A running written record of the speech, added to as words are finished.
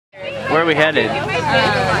Where are we headed?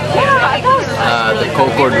 The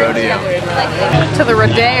Concord Rodeo. To the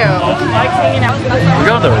rodeo. We're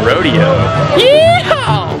going to the rodeo. Yeah!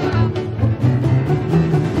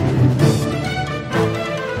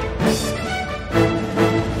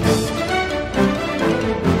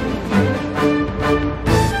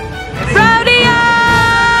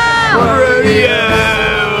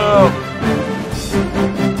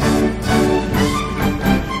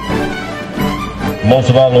 Most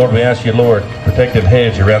of all, Lord, we ask you, Lord, protective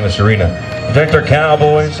hedge around this arena. Protect our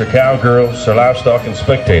cowboys, our cowgirls, our livestock and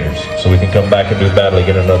spectators, so we can come back and do battle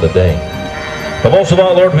again another day. But most of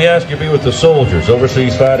all, Lord, we ask you to be with the soldiers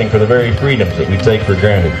overseas fighting for the very freedoms that we take for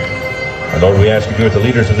granted. And Lord, we ask you to be with the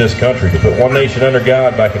leaders of this country to put one nation under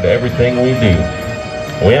God back into everything we do.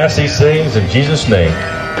 And we ask these things in Jesus' name.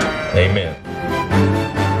 Amen.